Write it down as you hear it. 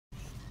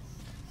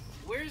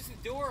there's the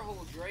door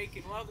hole, Drake,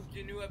 and welcome to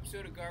a new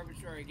episode of Garbage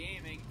Story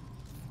Gaming.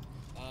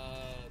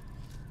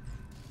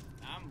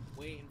 I'm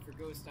waiting for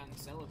Ghost on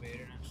this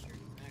elevator, not sure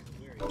exactly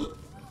where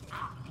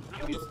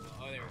he is.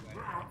 Oh, there we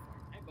go.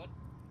 Hey, bud.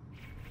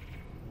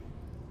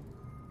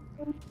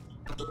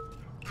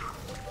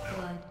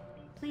 Good.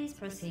 Please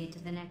proceed to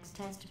the next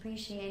test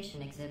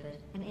appreciation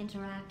exhibit and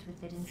interact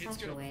with it in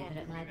such a way that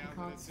it might be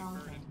called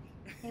solving.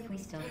 If we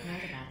still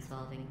cared about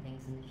solving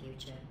things in the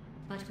future.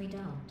 But we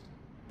don't.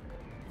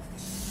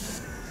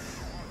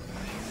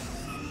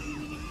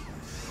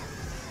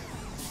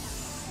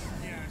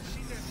 Yeah, she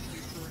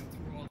definitely burned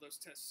through all those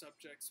test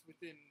subjects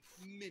within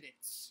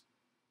minutes.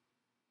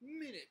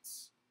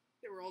 Minutes!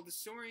 They were all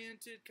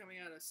disoriented, coming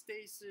out of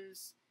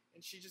stasis,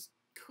 and she just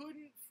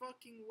couldn't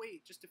fucking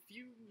wait just a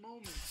few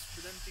moments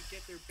for them to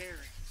get their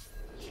bearings.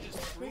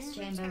 This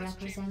chamber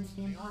represents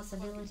the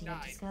impossibility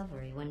of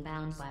discovery when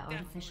bound by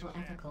artificial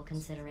ethical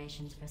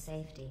considerations for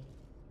safety.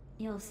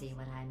 You'll see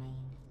what I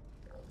mean.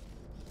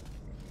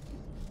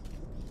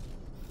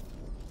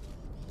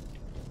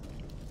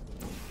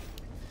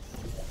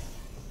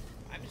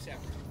 I'm just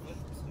after some foot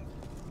and stuff.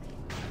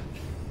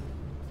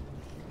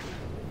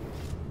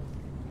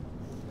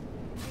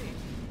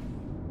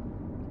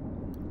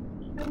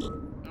 No,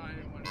 I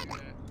didn't want to do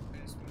that. I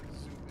just wanted to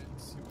zoom in and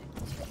see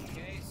what.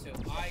 Okay, so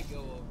I go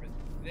over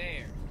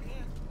there.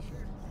 Yeah,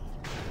 sure.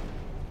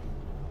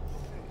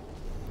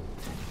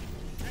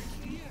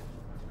 Actually, yeah.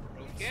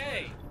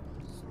 Okay.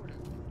 Sort of.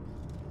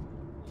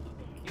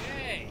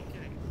 Okay.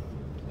 Okay.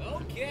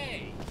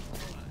 Okay.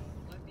 Hold on.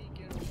 Let me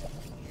get over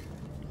here.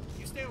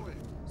 You stay over there.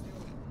 Stay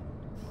over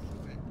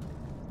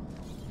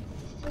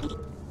there. Okay.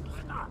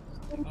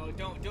 Oh,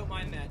 don't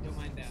mind that. Don't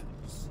mind that.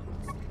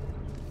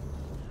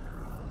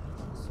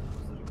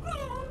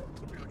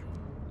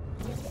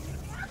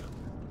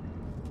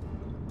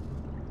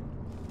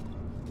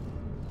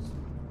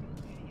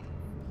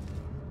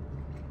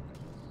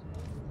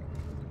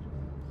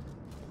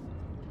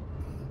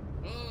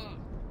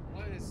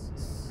 What is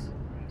this?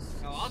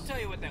 Oh, I'll tell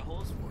you what that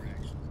hole's for,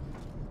 actually.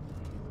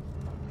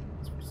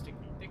 It's for sticking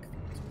thick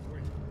things.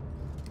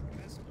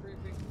 That's a pretty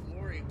big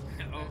glory hole.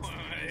 Oh,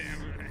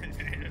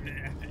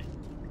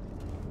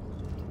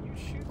 Can you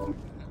shoot like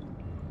that?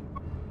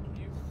 Can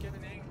you get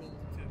an angle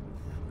to...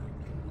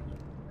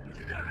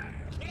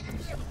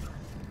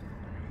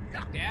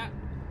 like that?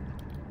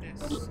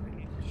 This. I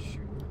need to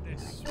shoot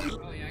this.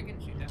 Oh, yeah, I can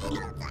shoot that.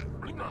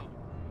 No.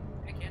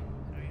 I can.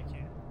 No, you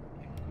can't.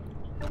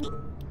 Now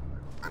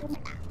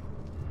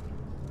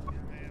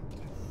I have to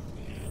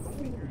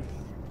figure out...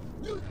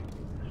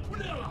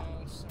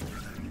 Oh,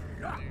 something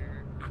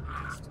there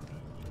has to be...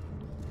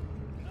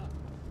 No.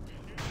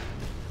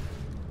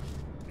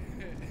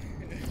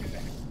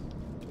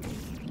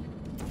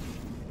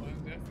 Well,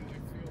 I'm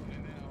definitely feeling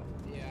it now.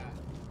 Yeah.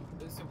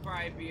 This will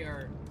probably be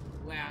our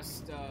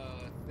last,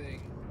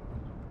 thing.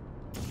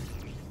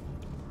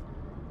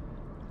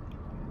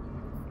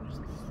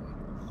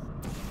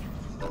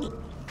 Get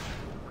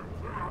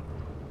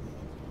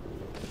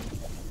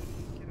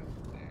up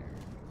there.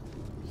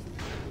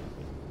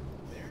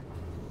 There?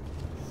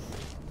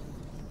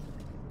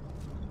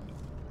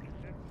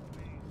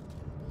 Definitely.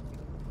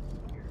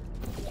 Here.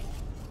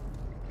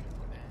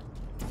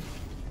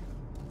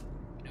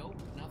 Nope,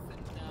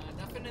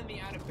 nothing in the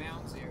out of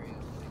bounds area.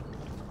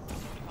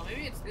 Oh,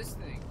 maybe it's this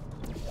thing.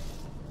 And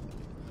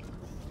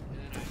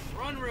then I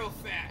run real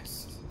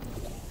fast.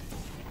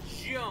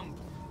 Jump.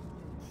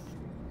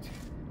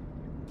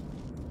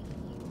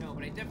 No,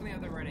 but I definitely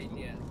have the right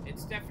idea.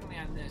 It's definitely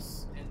on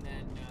this, and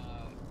then,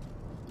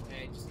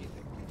 I just need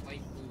the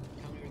light blue.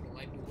 Tell me where the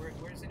light blue,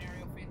 where's an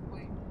aerial faith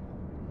plate?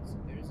 So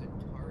there's a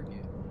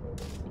target.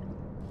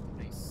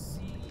 I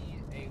see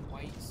a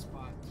white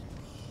spot.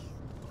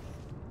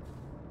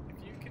 If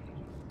you can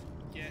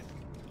get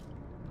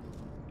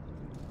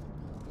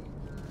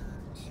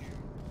over to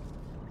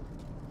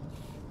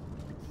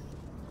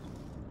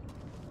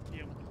be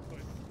able to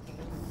put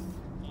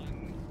both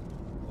on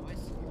Oh, I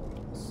see.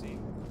 see.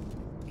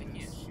 I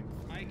can't shoot.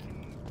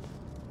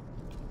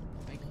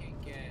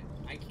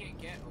 I can't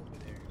get over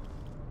there.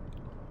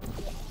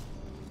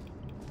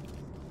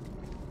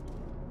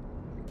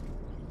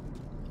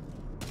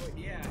 But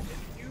yeah,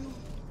 if you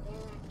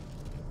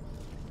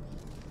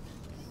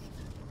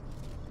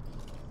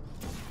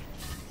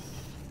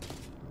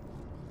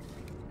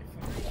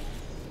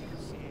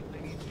see, I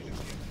need you to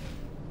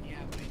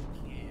yeah, but I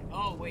can't.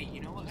 Oh wait,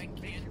 you know what I can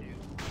do? Is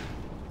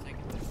I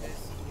can put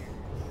this here.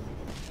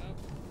 up.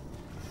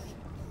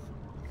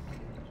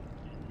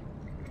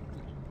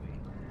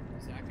 Wait,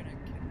 is that gonna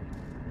kill me?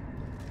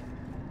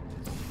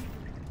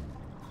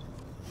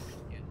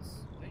 Yes.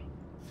 Wait.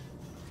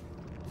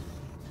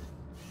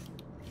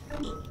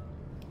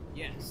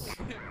 Yes.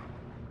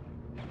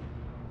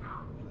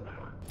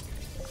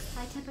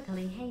 I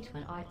typically hate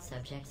when art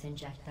subjects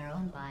inject their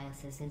own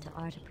biases into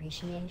art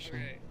appreciation.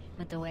 Okay.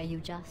 But the way you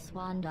just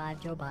swan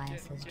dived your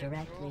biases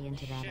directly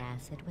into that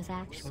acid was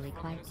actually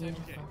quite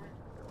beautiful.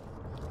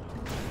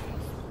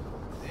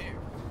 There.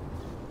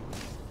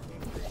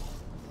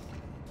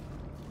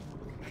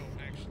 No,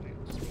 actually,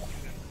 just do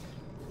that.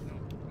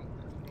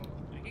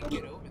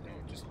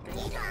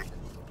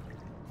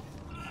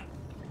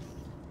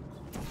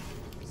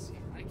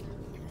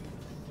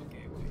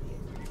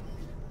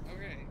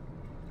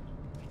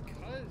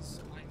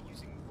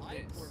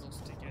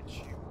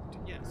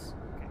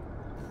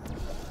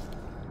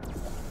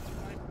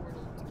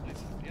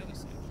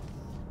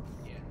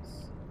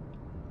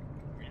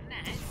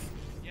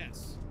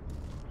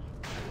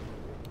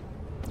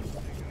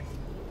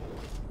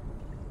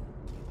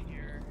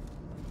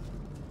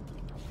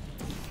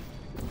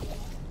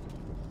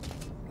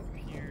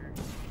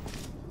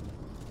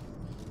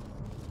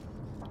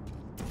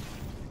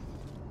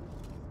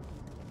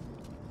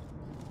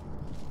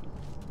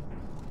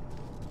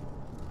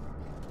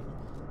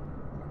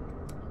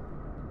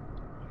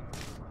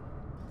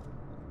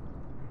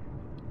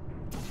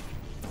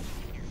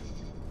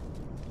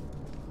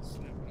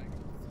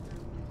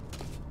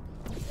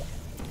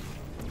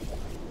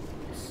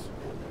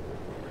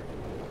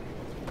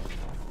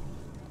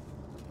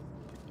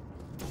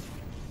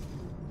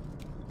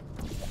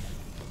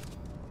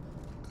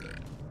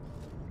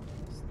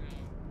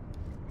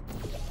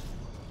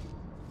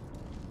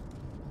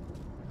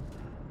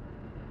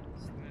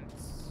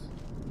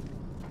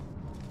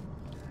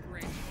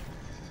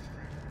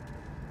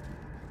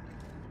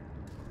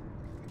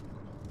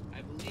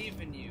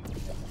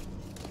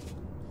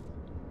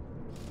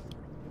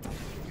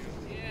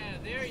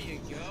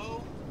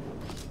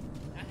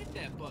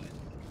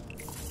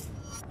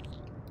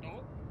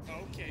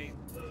 Okay.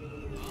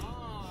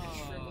 Oh. It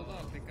shriveled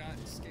up. It got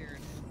scared.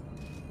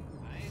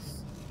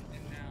 Nice.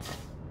 And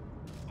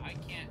now... I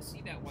can't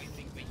see that white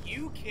thing, but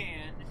you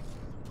can.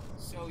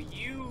 So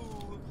you...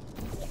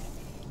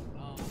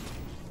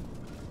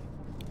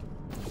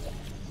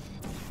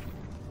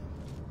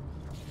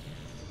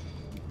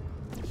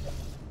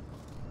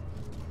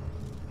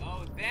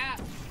 Oh, that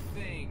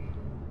thing.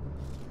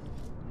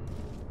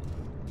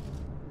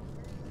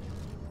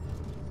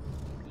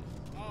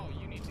 Oh,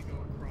 you need to go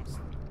across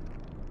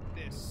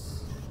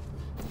this.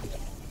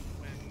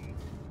 When...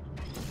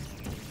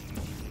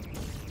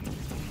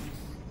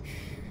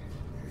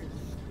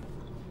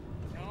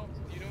 No,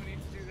 you don't need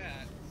to do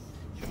that.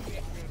 You don't need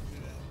to go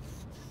through that.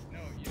 No,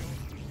 you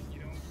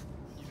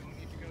don't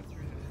need to go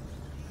through that.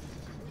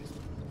 Just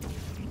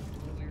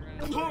totally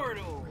around.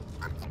 Portal!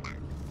 And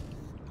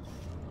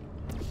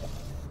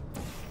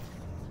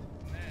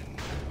then,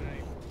 when I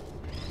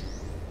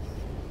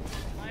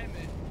climb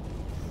it,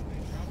 I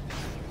drop this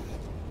through the...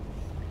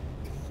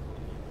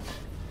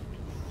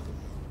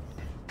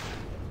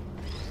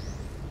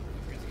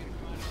 Where's he gonna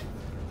come out of?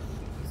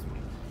 This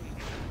one.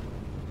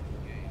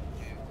 Okay.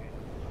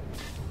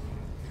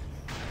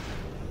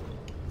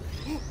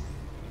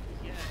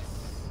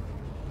 Yes.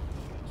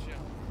 Good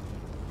job.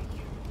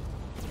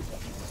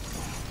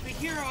 The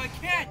hero I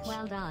catch!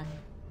 Well done.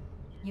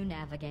 You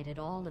navigated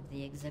all of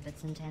the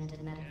exhibit's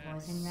intended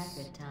metaphors in Yes.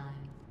 record time.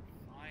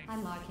 Fine.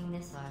 I'm marking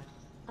this art.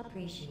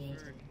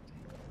 Appreciated.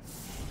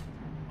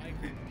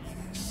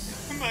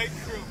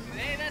 Micro.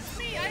 Hey, that's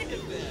me. I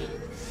did that.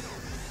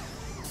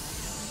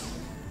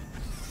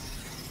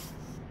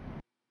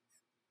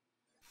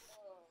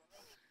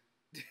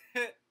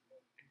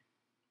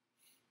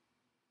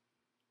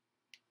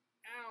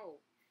 Ow!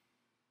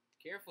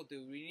 Careful,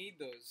 dude. We need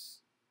those.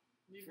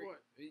 Need For-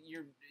 what?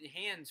 Your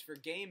hands for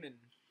gaming.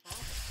 Huh?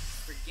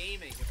 For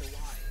gaming with a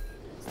Y.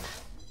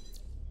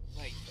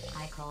 Like.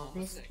 I call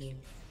this piece.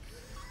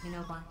 You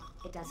know what?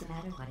 It doesn't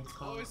matter what it's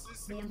called. is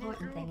this The the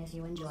important blue thing goo? is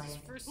you enjoy This is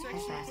it first as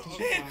section? fast as you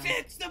It's, can.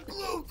 it's the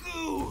blue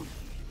goo!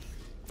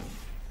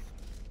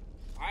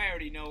 I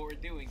already know what we're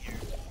doing here.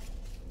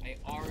 I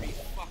already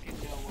fucking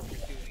know what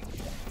we're doing here.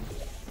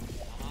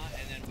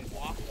 And then we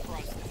walk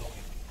across the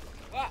building.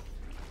 Ah!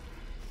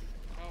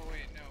 Oh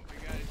wait, no, we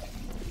got it.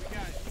 You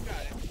got it. I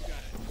got it.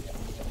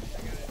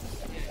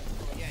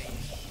 Yeah, you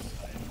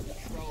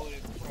control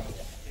it across.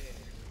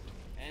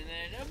 Yeah. And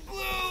then a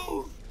blue!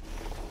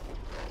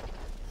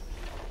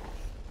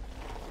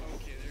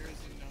 Okay, there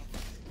is enough.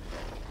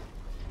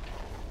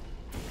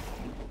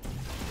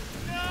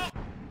 No!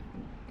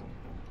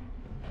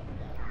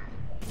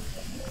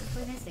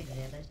 For this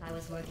exhibit, I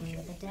was working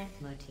with a death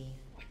motif,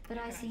 but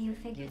I see you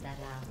figured that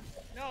out.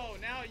 No,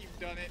 now you've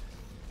done it.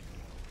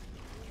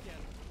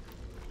 Again.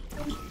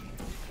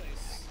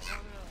 Replace. No.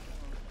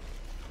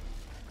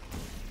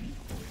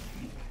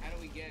 How do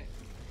we get...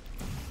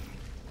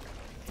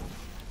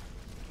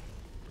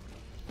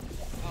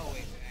 Oh,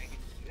 wait, I can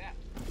just do that.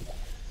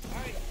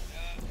 Alright,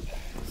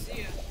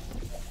 see ya.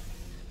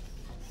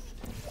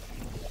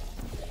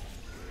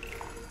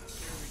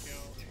 There we go.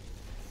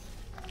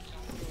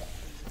 Don't go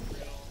through the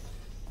grill.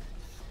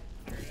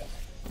 There it is.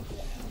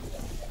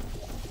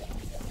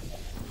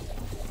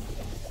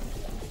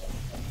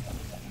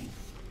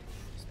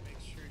 Just make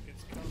sure it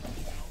gets covered,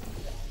 you know?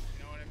 You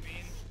know what I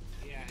mean?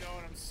 Yeah, You know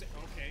what I'm saying?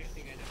 Okay. I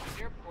think I know. Is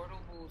there a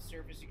portable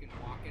surface you can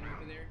walk in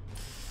over there?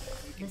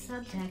 The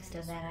subtext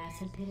of that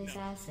acid pit is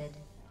acid.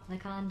 The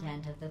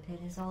content of the pit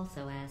is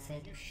also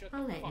acid. You shut the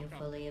I'll let fuck you up.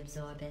 fully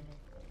absorb it.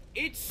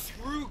 It's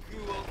screw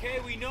goo, okay?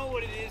 We know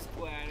what it is,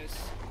 GLaDOS.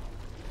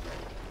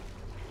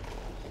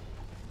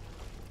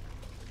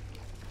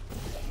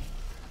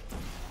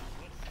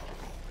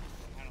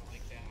 I don't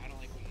like that. I don't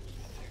like what you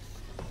did there.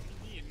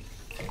 Ian,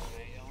 I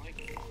don't like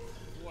it.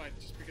 what?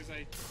 Just because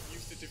I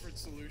used a different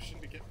solution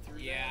to get through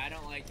Yeah, that? I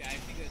don't like that. I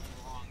think that's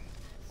wrong.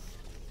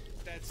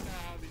 That's not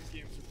how these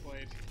games are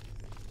played.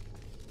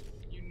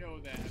 You know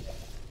that.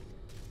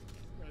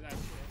 Or that's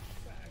for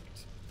a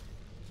fact.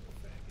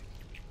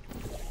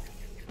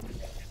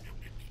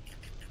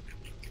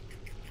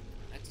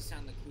 That's the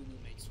sound that Lulu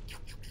makes. Goo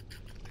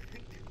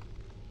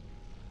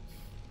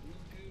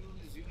goo,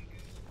 zoom goo,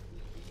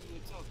 goo,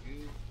 it's all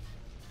goo.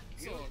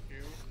 It's all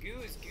goo. Goo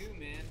is goo,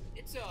 man.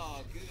 It's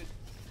all good.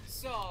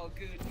 It's all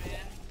good,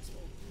 man. It's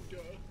all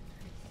Gouda.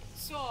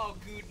 It's all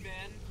good,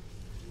 man.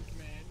 Good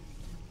man.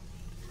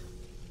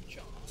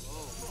 John.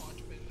 Oh.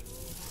 Frontman.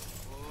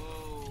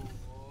 Whoa,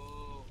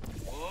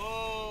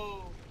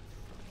 whoa,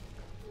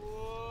 whoa,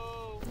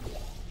 whoa.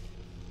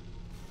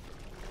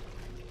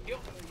 Yo.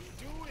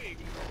 What are you doing?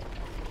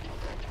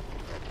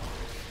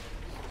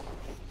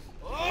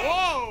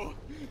 Oh!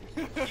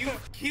 Whoa! You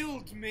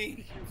killed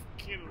me. You've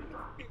killed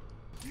me.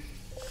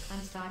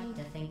 I'm starting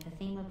to think the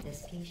theme of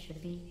this piece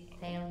should be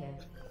failure.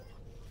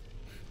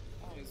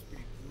 That was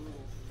pretty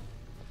brutal.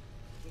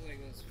 Look like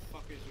those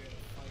fuckers we had to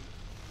fight.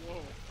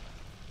 Whoa.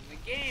 In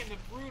the game, the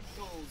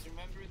brutals.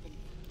 Remember the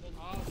The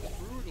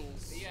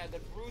Brutals. yeah, the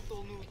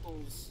brutal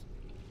noodles.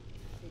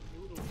 The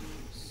Brutal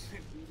Brutals.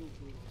 Brutal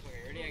brutals.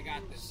 Okay, ready? I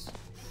got this.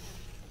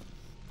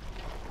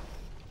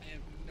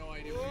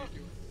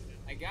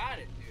 I got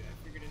it, dude.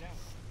 I figured it out.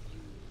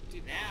 You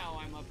did now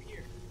I'm up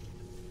here.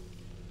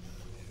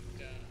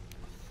 And,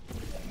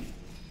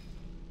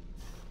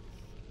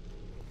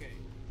 okay.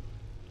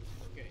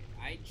 Okay,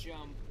 I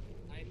jump.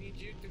 I need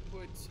you to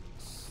put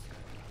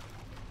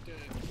no.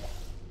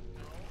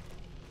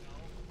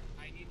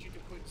 I need you to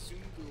put zoom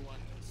glue on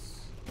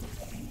this.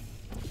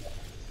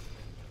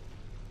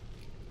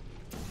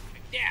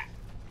 Like that.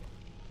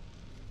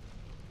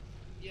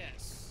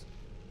 Yes.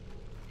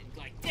 And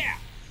like that.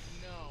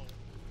 No.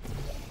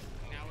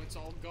 Now it's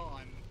all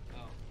gone.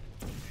 Oh.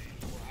 Okay.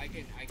 Well, I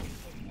can put,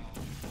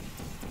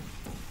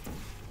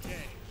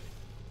 Okay.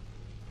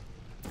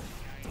 Now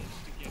I need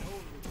you to get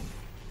over.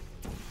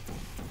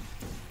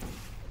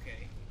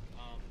 okay.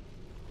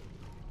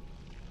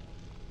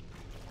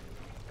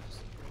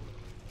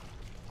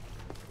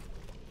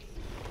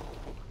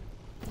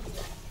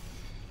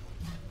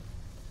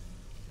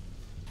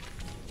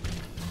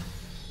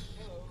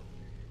 Hello.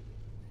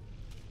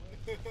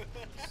 Okay,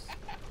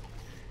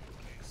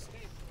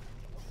 stay.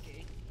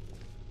 Okay.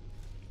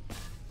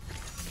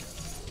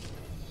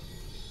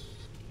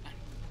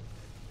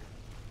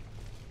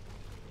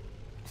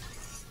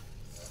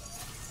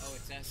 Oh,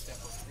 it's that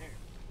stuff over there.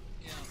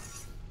 Yeah.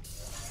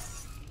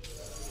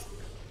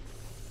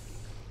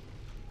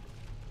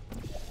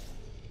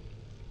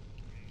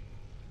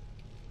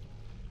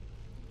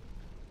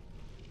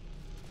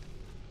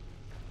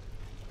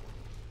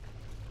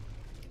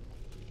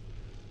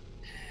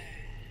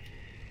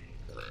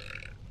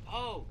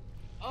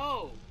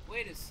 Oh,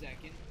 wait a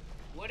second.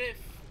 What if...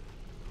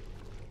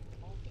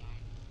 Hold on.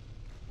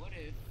 What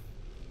if...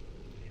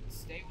 And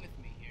stay with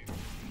me here.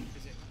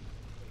 Is it...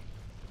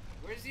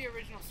 Where's the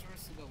original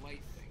source of the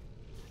light thing?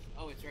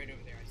 Oh, it's right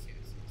over there. I see.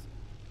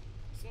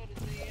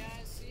 Suddenly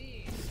I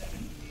see.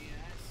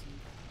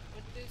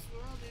 What this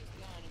world is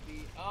gonna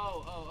be.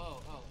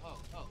 Oh.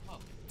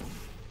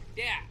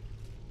 Yeah.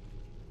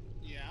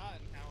 Yeah,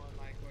 and how am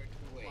I going to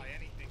apply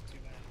anything to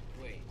that?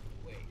 Wait.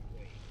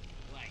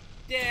 Like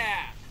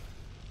that.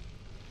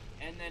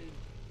 And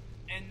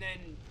then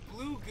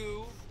blue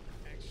goo.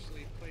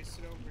 Actually, place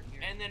it over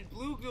here. And then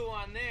blue goo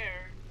on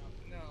there.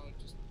 No,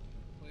 just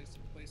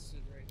place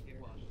it right here.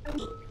 What?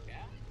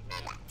 Yeah.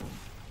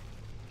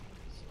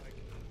 So I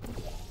can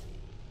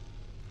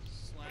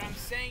slap But I'm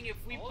saying if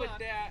we Hold put on.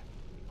 that,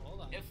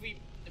 Hold on. if we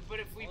put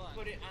it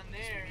on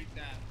there. Just need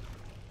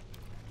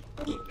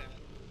that. Need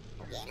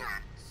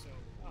that. So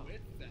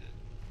with that,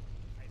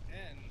 I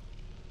then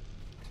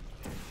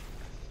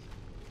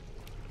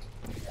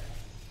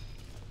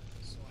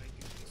so I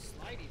do the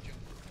slidey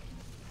jump.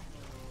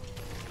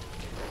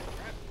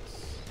 Grab this.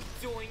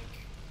 Doink.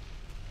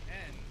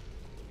 And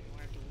you don't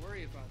have to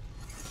worry about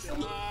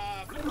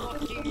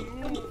fucking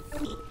move.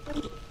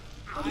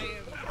 I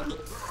am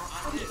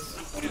On this,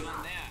 you put it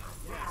on that.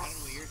 Yeah, I don't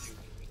know what you're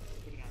doing.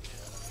 Put it on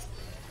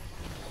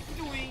that.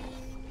 Doing.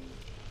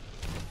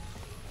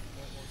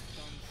 almost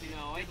done.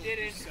 No, I Diddle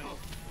didn't. yourself.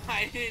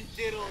 I didn't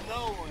diddle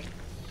no one.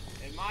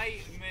 And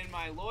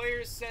my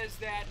lawyer says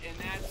that, and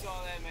that's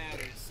all that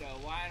matters. So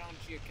why don't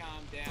you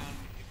calm down,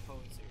 you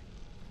poser?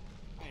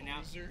 All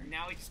right, Poser?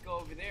 now we just go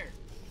over there.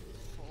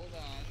 Hold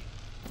on.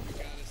 You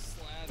gotta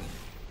slather.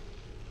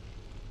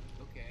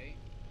 Okay.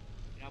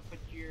 Now put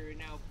your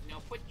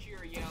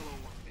yellow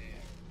one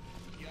there.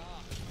 Yeah.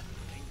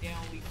 And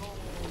down we go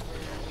over.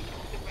 We do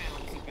the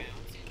bouncy,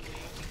 and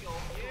there we go.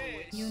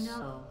 Yes. You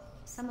know,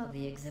 some of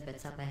the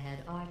exhibits up ahead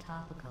are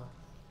topical.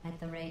 At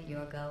the rate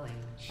you're going,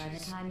 by the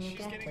time you She's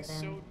get getting to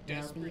them, so they'll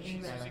desperate, be she's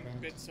using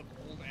irrelevant. bits of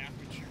old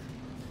aperture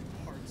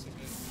parts of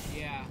it.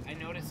 Yeah, I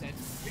noticed that.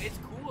 It's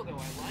cool though.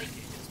 I like it.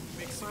 It's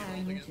mixing Why it are all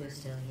you together. two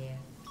still here?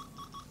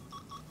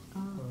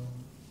 Oh,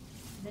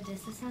 the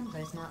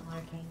disassembler's not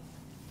working.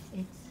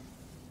 It's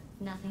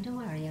nothing to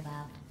worry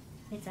about.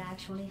 It's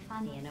actually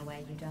funny in a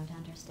way you don't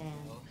understand.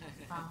 Oh.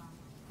 Ha,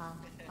 ha,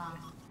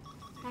 ha.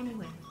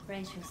 Anyway,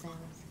 brace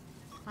yourselves.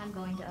 I'm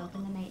going to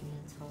open the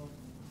maintenance hold.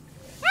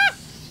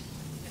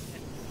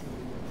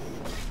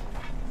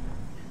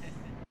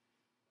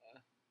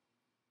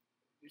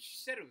 She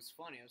said it was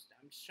funny.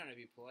 I'm just trying to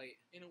be polite.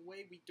 In a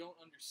way we don't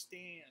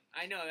understand.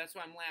 I know, that's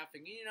why I'm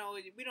laughing. You know,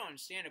 we don't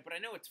understand it, but I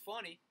know it's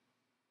funny.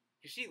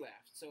 Because she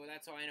laughed, so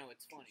that's how I know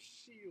it's funny.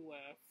 She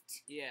left.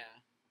 Yeah.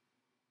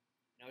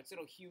 No, it's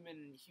little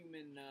human.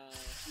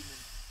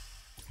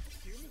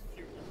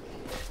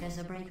 There's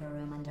a breaker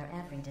room under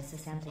every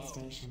disassembly Oh.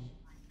 station.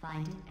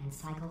 Find it and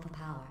cycle the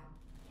power.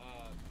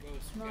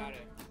 Ghost, Look, got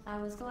it. I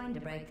was going to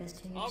break this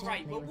to you Alright,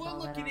 gently what with we're all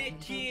that looking at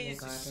architecture here is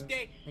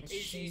garbage, but is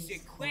she's a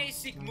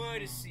classic not murder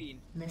mad.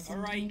 scene. Listen to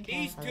me Alright,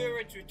 these carefully.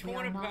 turrets were We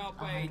torn are not apart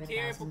by a 100,000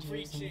 terrible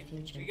years in the creature.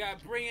 future. We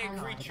gotta bring I a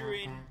lied creature about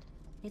in. that.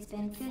 It's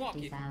been Fuck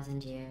it.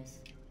 50,000 years.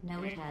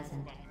 No, it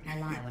hasn't. I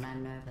lie when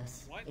I'm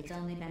nervous. What? It's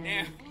only been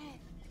a Now- week.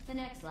 The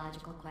next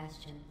logical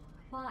question.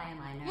 Why am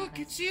I nervous? Look,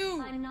 it's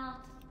you! I'm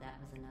not. That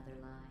was another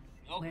lie.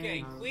 We're Okay,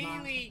 in a lot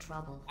clearly, of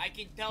trouble. I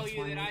can tell It's you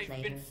 1 that week I've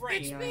later. been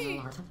framed. We are in a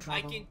lot of I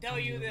trouble, can tell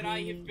and you that I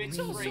have been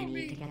really framed.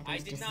 need to get I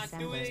those did not do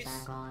disassemblers this.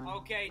 back on.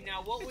 Okay,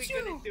 now what It's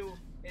we're gonna you. do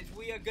is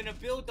we are gonna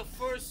build the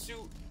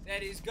fursuit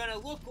that is gonna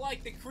look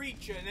like the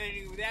creature, and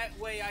then that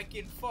way I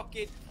can fuck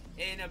it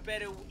in a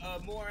better,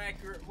 more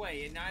accurate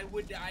way. And I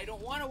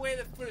don't want to wear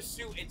the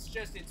fursuit.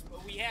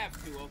 We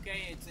have to,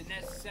 okay? It's a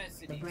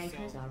necessity. The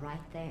breakers are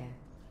right there.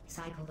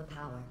 Cycle the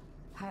power.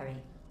 Hurry.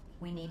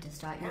 We need to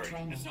start your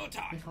training There's no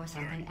time. before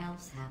something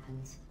else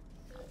happens.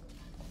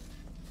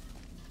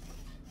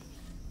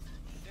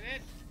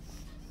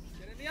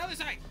 Get in the other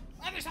side!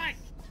 Other side!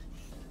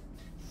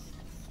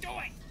 Do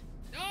it!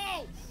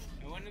 No!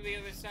 I went to the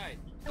other side.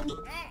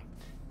 No!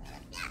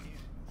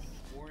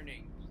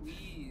 Warning,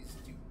 please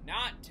do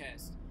not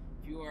test.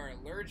 If you are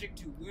allergic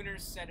to lunar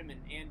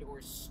sediment and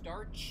or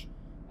starch,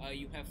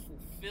 you have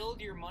fulfilled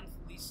your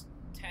monthly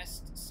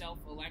test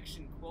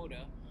self-election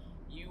quota.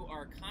 You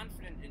are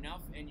confident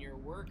enough in your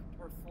work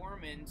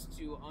performance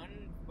to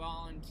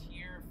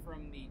unvolunteer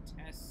from the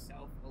test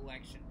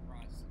self-election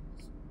process.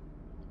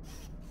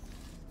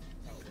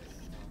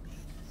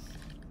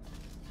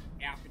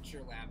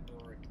 Aperture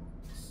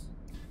Laboratories.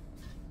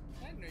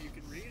 I didn't know you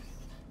could read.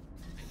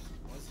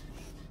 Wasn't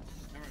me.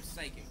 Remember, I'm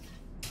psychic.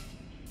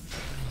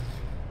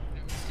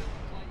 That would still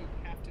imply you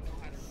have to know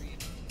how to read.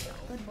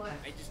 Good work.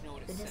 I just know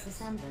what it The says.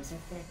 disassemblers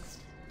are fixed.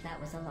 That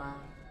was a lie.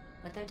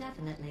 But they're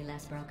definitely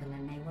less broken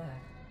than they were.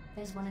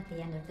 There's one at the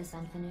end of this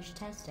unfinished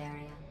test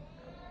area.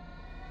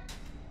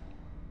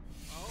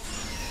 Oh.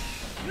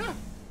 Yeah.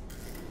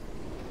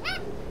 Ah!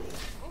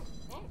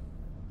 Oh.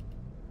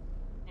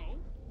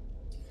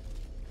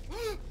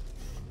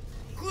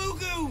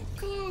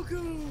 Glue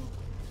goo!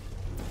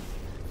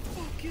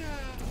 Fuck yeah!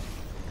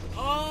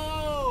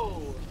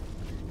 Oh!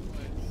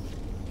 What?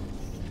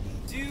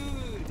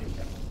 Dude!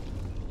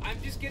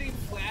 I'm just getting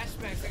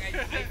flashbacks. Like,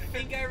 I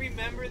think I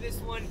remember this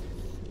one.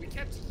 We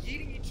kept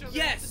yeeting each other.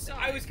 Yes!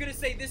 I was gonna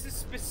say, this is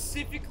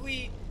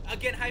specifically,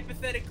 again,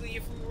 hypothetically,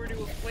 if we were to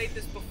have played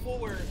this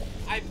before,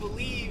 I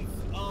believe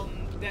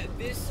that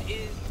this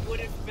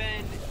would have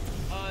been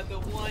the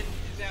one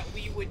that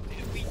we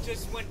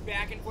just went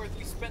back and forth.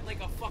 We spent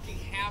like a fucking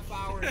half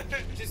hour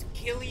just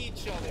killing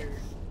each other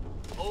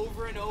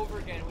over and over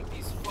again with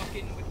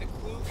the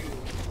clue goo.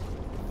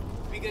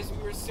 Because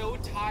we were so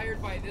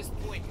tired by this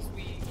point, because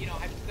we,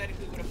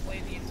 hypothetically would have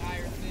played the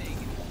entire thing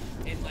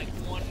in like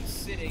one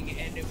sitting,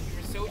 and we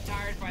were so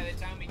tired by the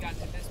time we got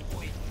to this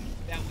point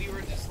that we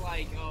were just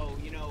like, oh,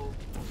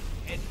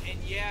 and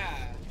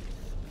yeah.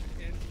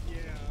 And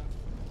yeah.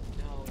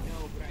 No,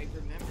 but I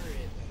remember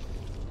it.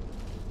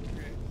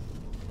 Okay.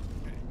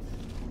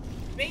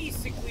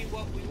 Basically,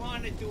 what we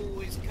want to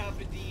do is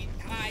cover the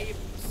entire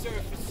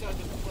surface of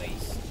the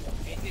place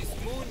in this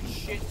moon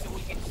shit so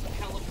we can just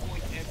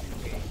teleport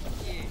everywhere.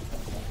 Yeah.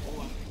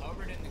 Oh, I'm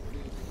covered in the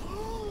glue.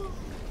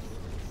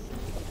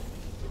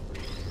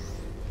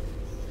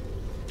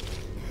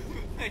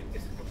 I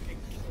just fucking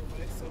kill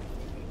myself.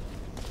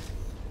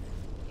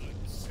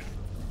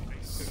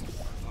 Sacrifice.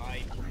 I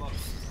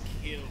must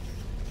kill.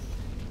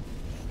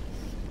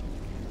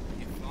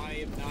 If I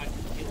am not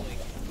killing,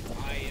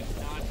 I am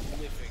not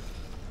living.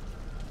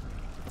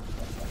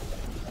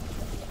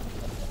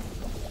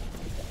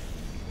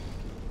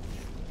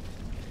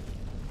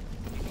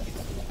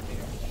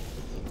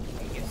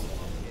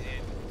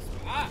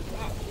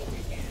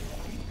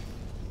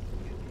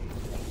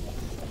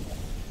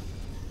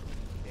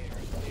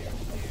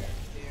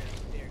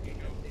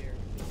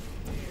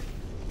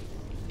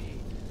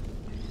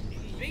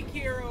 Big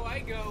hero, I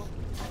go.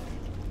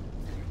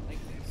 Like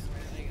this,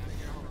 right? Like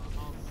I'm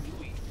all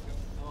gluey.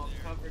 I'm all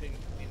covered in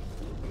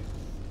glue.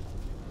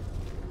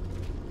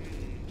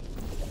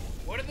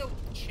 What are the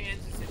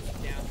chances it's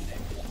down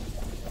there?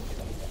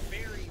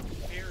 Very,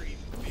 very,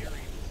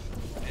 very.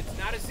 It's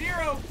not a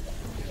 0.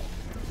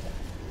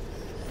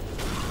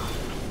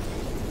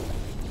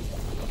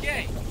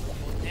 Okay.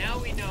 Well, now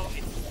we know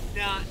it's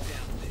not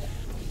down there.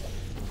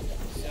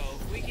 So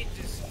if we can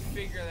just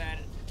figure that,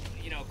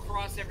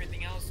 cross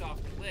everything else off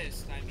the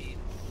list, I mean.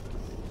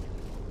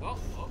 Oh.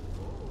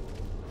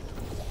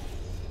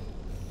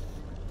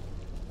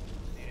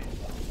 Man.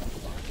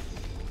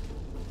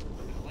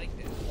 I like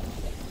that.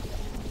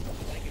 I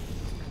like it.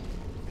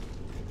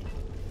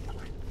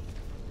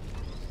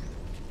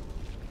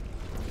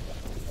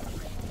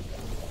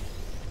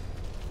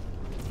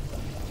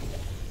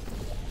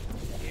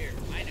 Here,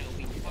 I know,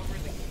 we cover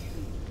the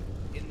cube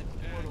in the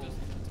portal,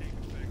 Take it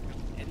back up.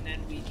 and then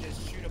we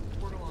just shoot a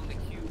portal on the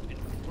cube and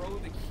throw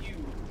the cube.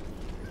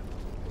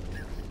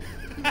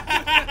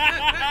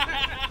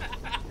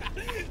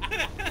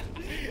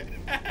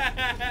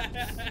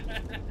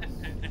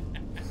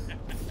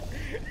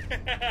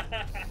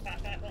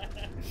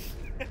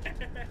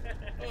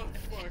 Oh,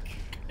 fuck.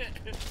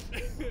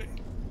 You're really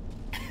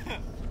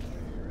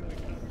coming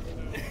with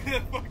that. The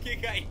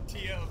fucking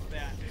idea of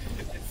that.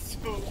 It's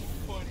so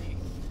funny.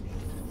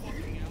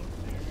 Fucking out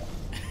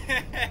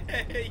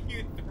there. You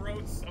throw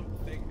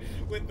something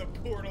with the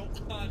portal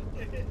on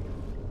it.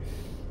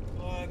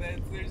 Oh,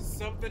 there's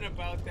something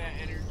about that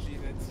energy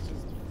that's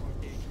just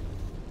fucking.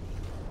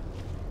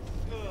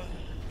 Ugh.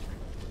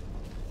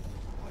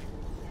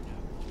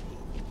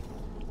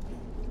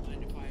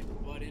 Mind if I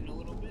butt in a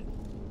little bit?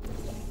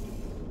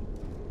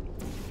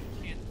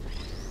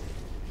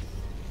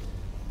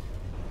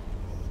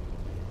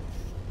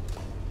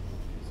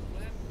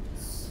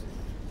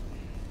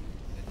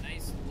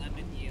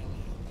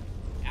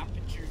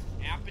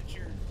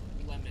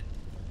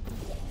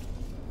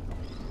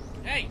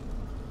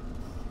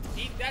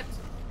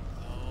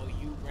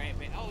 Right,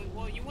 but, oh,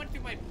 well, you went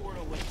through my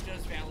portal, which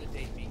does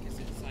validate me, because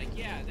it's like,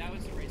 yeah, that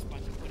was the right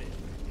spot to put it.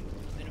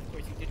 And then, of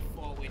course, you did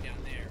fall way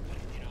down there, but,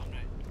 you know,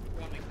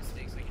 we all make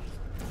mistakes, I guess.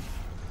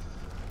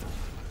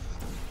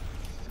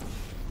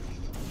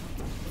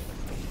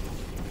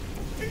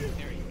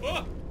 There you go.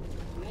 Oh!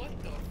 What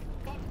the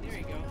fuck? There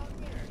you go.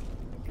 There.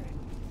 Okay.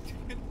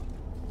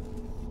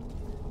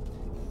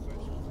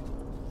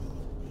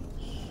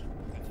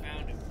 I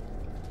found him.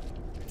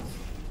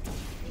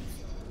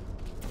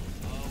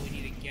 Oh, we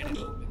need to get it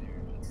over there.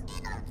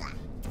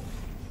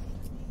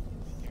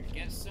 Here,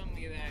 get some of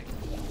that.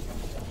 We're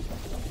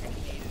gonna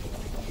need it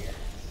over here.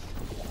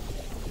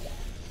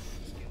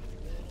 Just get a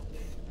little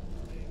bit.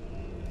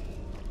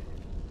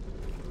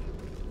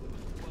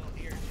 Well,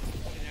 here, just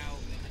put it out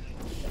and then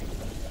it'll shoot.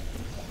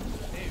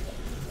 There.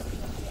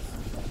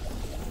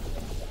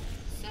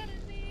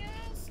 Suddenly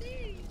I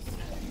see.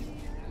 Suddenly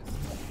I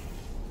see.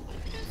 What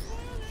this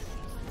world is.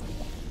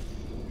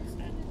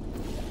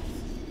 Suddenly I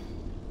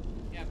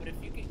see. Yeah, but if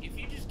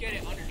you just get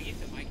it underneath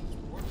him, I can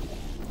just work with it.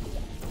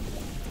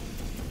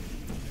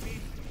 I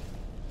mean,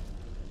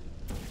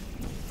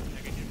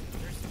 like I did with the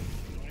first one,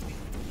 you know what I mean?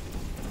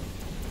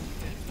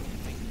 That's what I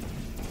think.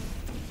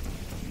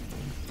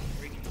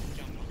 Or you can just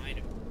jump behind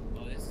him.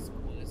 Oh, this is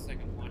cool. This is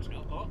like I'm watching.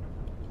 Oh,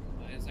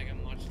 it's like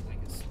I'm watching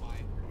like a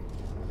spy.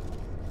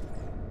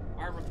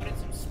 Arbor, put in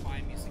some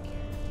spy music here.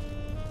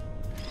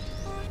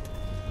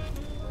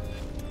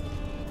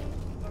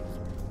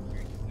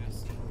 Very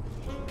classy.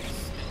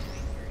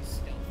 Very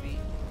stealthy.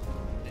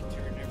 The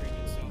turn never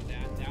even saw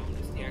that. That one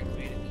was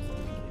deactivated. This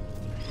one became.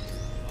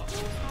 Oh,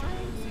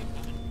 see it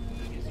coming.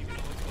 I guess you know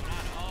what's going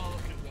on. Oh,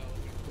 look at him go.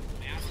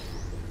 Masterful.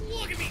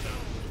 Look at me go.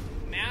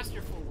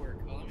 Masterful work.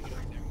 Oh, let me get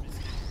over there. Miss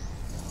it.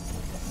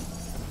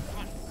 Come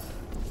on.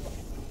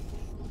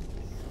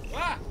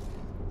 Ah!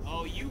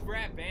 Oh, you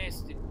rat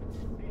bastard.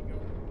 There you go.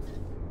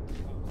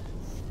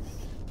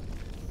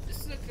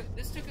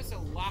 This took us a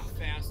lot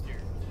faster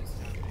this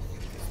time.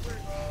 We're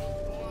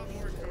a lot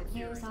more coherent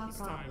Here's our this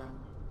time. problem.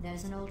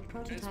 There's an old That's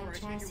prototype where I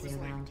think it chassis was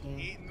around like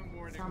here. 8 in the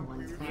morning.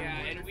 Someone's we were found Yeah,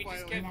 it, and we just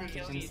finally kept connected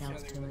killing each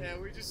themselves other. to it, Yeah,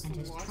 we just and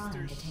is lost trying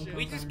their to take shit. over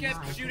We just and kept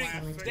buy shooting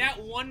facilities. that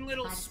one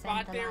little I've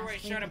spot spent the there where I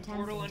last shot a week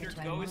portal attempting under to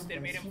turn one Ghost of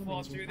and made those him fall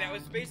humans you through. That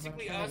was found into a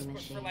basically us, killing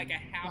but for machine. like a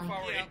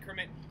half-hour Yeah.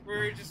 increment where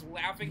we were just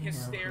laughing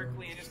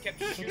hysterically and just kept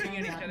shooting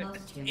at each other.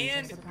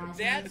 And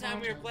that time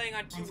we were playing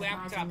on 2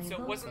 laptops, so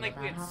it wasn't like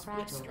we had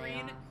split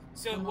screen.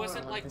 So it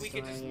wasn't like we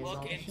could just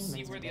look and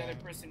see where the other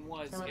person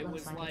was. It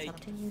was like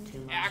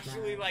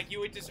actually like you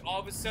would just all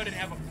of a sudden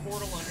have a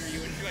portal under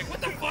you and you're like, what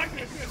the fuck?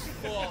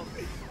 Fall.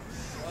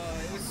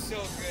 It was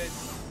so good.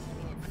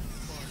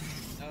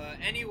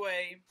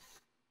 Anyway,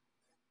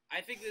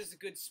 I think this is a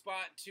good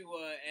spot to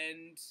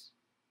end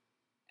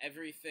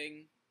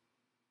everything.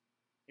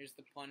 Here's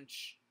the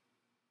punch.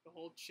 The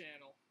whole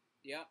channel.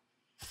 Yep.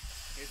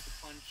 Here's the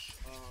punch.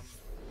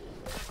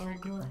 Oh,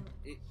 good.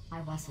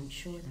 I wasn't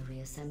sure the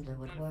reassembler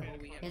would work.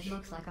 It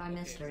looks like our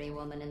mystery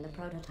woman in the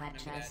prototype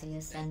chassis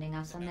is sending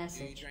us a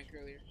message.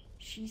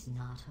 She's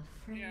not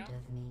afraid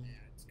of me.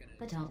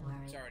 But don't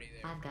worry,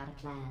 I've got a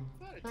plan.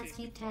 Let's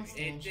keep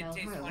testing and show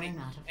her we're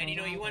not afraid. And you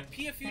know, you went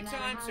pee a few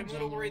times, so I'm a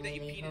little worried that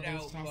you peed it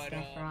out, but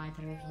for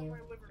either of you.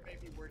 My liver may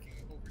be working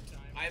overtime.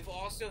 I've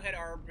also had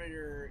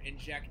Arbor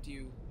inject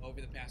you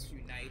over the past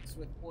few nights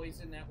with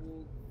poison that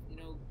will, you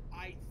know...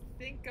 I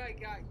think I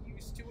got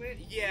used to it.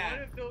 Yeah.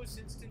 One of those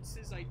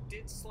instances, I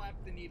did slap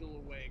the needle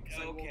away because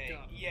I woke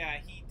up. Yeah,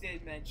 he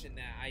did mention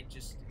that.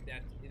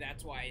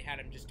 That's why I had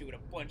him just do it a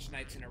bunch of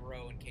nights in a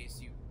row in case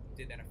you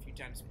did that a few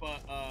times.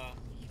 But,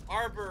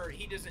 Arbor,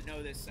 he doesn't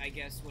know this, I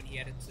guess, when he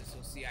edits this,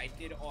 you'll see. I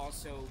did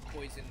also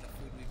poison the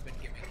food we've been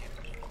giving him.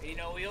 You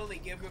know, we only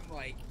give him,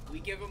 like,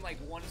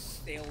 one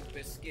stale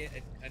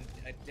biscuit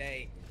a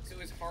day, so it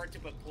was hard to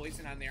put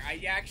poison on there.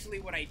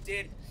 What I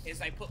did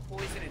is I put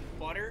poison in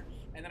butter,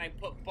 and then I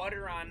put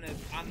butter on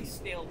the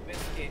stale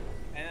biscuit,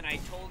 and then I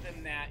told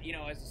him that, you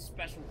know, as a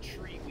special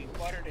treat, we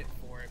buttered it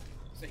for him.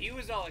 So he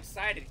was all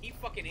excited. He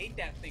fucking ate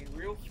that thing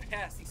real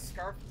fast. He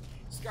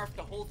scarfed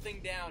the whole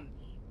thing down,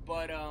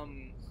 but,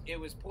 it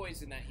was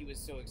poison that he was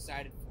so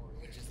excited for,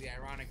 which is the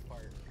ironic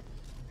part.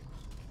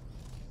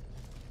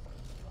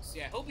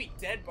 See, I hope he's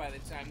dead by the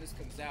time this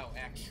comes out,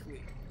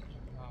 actually.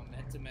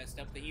 That's a messed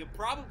up thing. He'll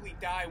probably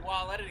die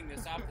while editing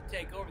this. I'll have to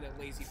take over that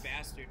lazy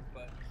bastard,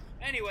 but...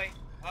 Anyway,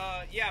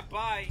 yeah,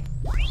 bye.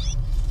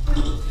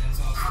 That's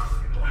awesome.